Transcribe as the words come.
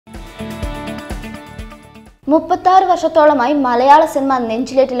36 വർഷത്തോളമായി മലയാള സിനിമ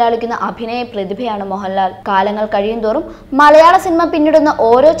നെഞ്ചിലേറ്റിലാളിക്കുന്ന അഭിനയ പ്രതിഭയാണ് മോഹൻലാൽ. കാലങ്ങൾ കഴിയുന്തോറും മലയാള സിനിമ പിന്നിടുന്ന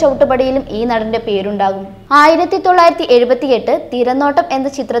ഓരോ ചവിട്ടുപടിയിലും ഈ നടന്റെ പേരുണ്ടാകും. 1978 തിരനോട്ടം എന്ന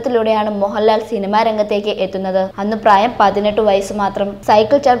ചിത്രത്തിലൂടെയാണ് മോഹൻലാൽ സിനിമാ രംഗത്തേക്ക് എത്തുന്നത്. അന്ന് പ്രായം 18 വയസ്സ് മാത്രം.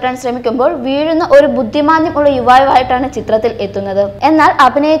 സൈക്കിൾ ചവിട്ടാൻ ശ്രമിക്കുമ്പോൾ വീഴുന്ന ഒരു ബുദ്ധിമാന്യം ഉള്ള യുവാവായിട്ടാണ് ചിത്രത്തിൽ എത്തുന്നത്. എന്നാൽ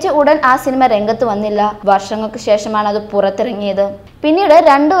അഭിനയിച്ച ഉടൻ ആ സിനിമ രംഗത്ത് വന്നില്ല. വർഷങ്ങൾക്ക് ശേഷമാണ് അത് പുറത്തിറങ്ങിയത്. പിന്നീട്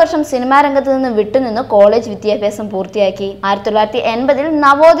 2 വർഷം സിനിമാ രംഗത്ത് നിന്ന് വിട്ടുനിന്ന് കോളേജ് വിദ്യാഭ്യാസം പൂർത്തിയാക്കി. 1980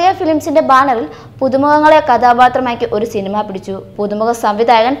 നവോദയ ഫിലിംസിന്റെ ബാനറിൽ പുതുമുഖങ്ങളെ കഥാപാത്രമാക്കി ഒരു സിനിമ പിടിച്ചു. പുതുമുഖ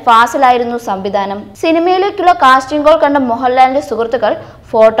സംവിധായകൻ ഫാസിലായിരുന്നു സംവിധാനം. സിനിമയിലേക്കുള്ള കാസ്റ്റിംഗ് കോൾ കണ്ട മോഹൻലാലിന്റെ സുഹൃത്തുക്കൾ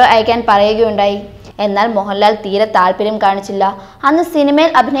ഫോട്ടോ അയക്കാൻ പറയുകയുണ്ടായി. എന്നാൽ മോഹൻലാൽ തീരെ താല്പര്യം കാണിച്ചില്ല. അന്ന്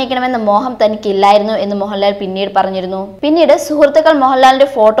സിനിമയിൽ അഭിനയിക്കണമെന്ന മോഹം തനിക്കില്ലായിരുന്നു എന്ന് മോഹൻലാൽ പിന്നീട് പറഞ്ഞിരുന്നു. പിന്നീട് സുഹൃത്തുക്കൾ മോഹൻലാലിന്റെ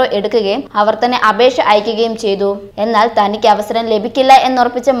ഫോട്ടോ എടുക്കുകയും അവർ തന്നെ അപേക്ഷ അയക്കുകയും ചെയ്തു. എന്നാൽ തനിക്ക് അവസരം ലഭിക്കില്ല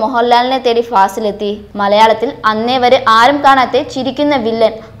എന്നുറപ്പിച്ച മോഹൻലാലിനെ തേടി ഫാസിലെത്തി. മലയാളത്തിൽ അന്നേ വരെ ആരും കാണാത്ത ചിരിക്കുന്ന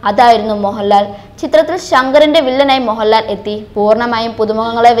വില്ലൻ, അതായിരുന്നു മോഹൻലാൽ. ചിത്രത്തിൽ ശങ്കറിന്റെ വില്ലനായി മോഹൻലാൽ എത്തി. പൂർണ്ണമായും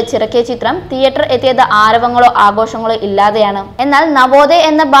പുതുമുഖങ്ങളെ വെച്ചിറക്കിയ ചിത്രം തിയേറ്റർ എത്തിയത് ആരവങ്ങളോ ആഘോഷങ്ങളോ ഇല്ലാതെയാണ്. എന്നാൽ നവോദയ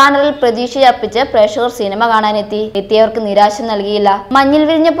എന്ന ബാനറിൽ പ്രതീക്ഷയർപ്പിച്ച് പ്രേക്ഷകർ സിനിമ കാണാനെത്തി. എത്തിയവർക്ക് നിരാശ നൽകിയില്ല. മഞ്ഞിൽ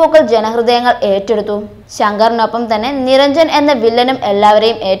വിരിഞ്ഞ പൂക്കൾ ജനഹൃദയങ്ങൾ ഏറ്റെടുത്തു. ശങ്കറിനൊപ്പം തന്നെ നിരഞ്ജൻ എന്ന വില്ലനും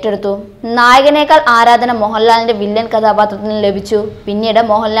എല്ലാവരെയും ഏറ്റെടുത്തു. നായകനേക്കാൾ ആരാധന മോഹൻലാലിന്റെ വില്ലൻ കഥാപാത്രത്തിന് ലഭിച്ചു. പിന്നീട്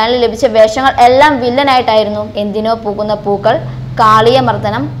മോഹൻലാലിന് ലഭിച്ച വേഷങ്ങൾ എല്ലാം വില്ലനായിട്ടായിരുന്നു. എന്തിനോ പൂക്കുന്ന പൂക്കൾ,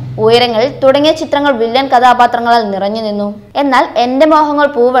 കാളിയമർദ്ദനം, ഉയരങ്ങളിൽ തുടങ്ങിയ ചിത്രങ്ങൾ വില്ലൻ കഥാപാത്രങ്ങളാൽ നിറഞ്ഞു നിന്നു. എന്നാൽ എന്റെ മോഹങ്ങൾ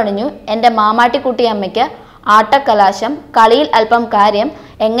പൂവണിഞ്ഞു, എന്റെ മാമാട്ടിക്കുട്ടിയമ്മയ്ക്ക്, ആട്ടക്കലാശം, കളിയിൽ അല്പം കാര്യം,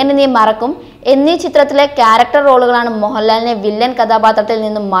 എങ്ങനെ നീ മറക്കും എന്നീ ചിത്രത്തിലെ ക്യാരക്ടർ റോളുകളാണ് മോഹൻലാലിനെ വില്ലൻ കഥാപാത്രത്തിൽ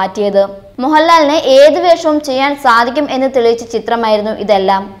നിന്നും മാറ്റിയത്. മോഹൻലാലിന് ഏത് വേഷവും ചെയ്യാൻ സാധിക്കും എന്ന് തെളിയിച്ച ചിത്രമായിരുന്നു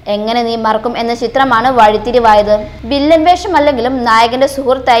ഇതെല്ലാം. എങ്ങനെ നീ മറക്കും എന്ന ചിത്രമാണ് വഴിത്തിരിവായത്. വില്ലൻ വേഷമല്ലെങ്കിലും നായകന്റെ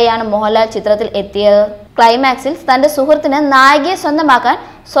സുഹൃത്തായാണ് മോഹൻലാൽ ചിത്രത്തിൽ എത്തിയത്. ക്ലൈമാക്സിൽ തന്റെ സുഹൃത്തിന് നായികയെ സ്വന്തമാക്കാൻ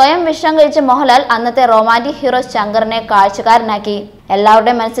സ്വയം വിഷം കഴിച്ച മോഹൻലാൽ അന്നത്തെ റൊമാന്റിക് ഹീറോ ശങ്കറിനെ കാഴ്ചക്കാരനാക്കി.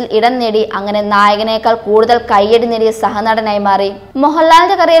 എല്ലാവരുടെയും മനസ്സിൽ ഇടം നേടി. അങ്ങനെ നായകനേക്കാൾ കൂടുതൽ കയ്യടി നേടിയ സഹനടനായി മാറി.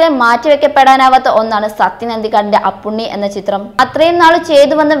 മോഹൻലാലിന്റെ കരിയറിൽ മാറ്റിവെക്കപ്പെടാനാവാത്ത ഒന്നാണ് സത്യൻ അന്തിക്കാടിന്റെ അപ്പുണ്ണി എന്ന ചിത്രം. അത്രയും നാൾ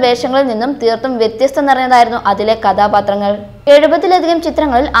ചെയ്തു വന്ന വേഷങ്ങളിൽ നിന്നും തീർത്തും വ്യത്യസ്തം നിറഞ്ഞതായിരുന്നു അതിലെ കഥാപാത്രങ്ങൾ. 70-ലധികം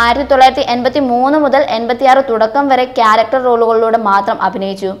ചിത്രങ്ങളിൽ 1983 മുതൽ 86 തുടക്കം വരെ ക്യാരക്ടർ റോളുകളിലൂടെ മാത്രം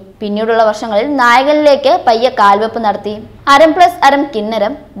അഭിനയിച്ചു. പിന്നീടുള്ള വർഷങ്ങളിൽ നായകനിലേക്ക് പയ്യെ കാൽവെപ്പ് നടത്തി. അരം plus അരം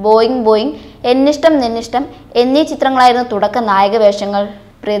കിന്നരം, Boeing Boeing, Ennishtam Ninnishtam എന്നീ ചിത്രങ്ങളായിരുന്നു തുടക്ക നായക വേഷങ്ങൾ.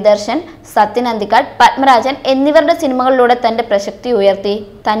 പ്രിയദർശൻ, സത്യൻ അന്തിക്കാട്, പത്മരാജൻ എന്നിവരുടെ സിനിമകളിലൂടെ തന്റെ പ്രശസ്തി ഉയർത്തി.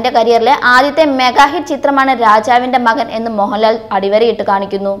 തന്റെ കരിയറിലെ ആദ്യത്തെ മെഗാ ഹിറ്റ് ചിത്രമാണ് രാജാവിന്റെ മകൻ എന്ന് മോഹൻലാൽ അടിവരയിട്ട്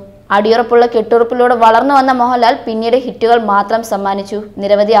കാണിക്കുന്നു. അടിയുറപ്പുള്ള കെട്ടുറപ്പിലൂടെ വളർന്നു വന്ന മോഹൻലാൽ പിന്നീട് ഹിറ്റുകൾ മാത്രം സമ്മാനിച്ചു.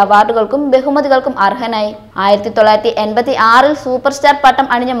 നിരവധി അവാർഡുകൾക്കും ബഹുമതികൾക്കും അർഹനായി. 1986 സൂപ്പർ സ്റ്റാർ പട്ടം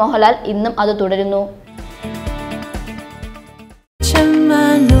അണിഞ്ഞ മോഹൻലാൽ ഇന്നും അത് തുടരുന്നു.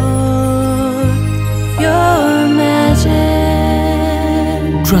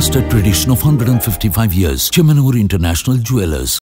 Trusted tradition of 155 years. Chemanur International Jewelers.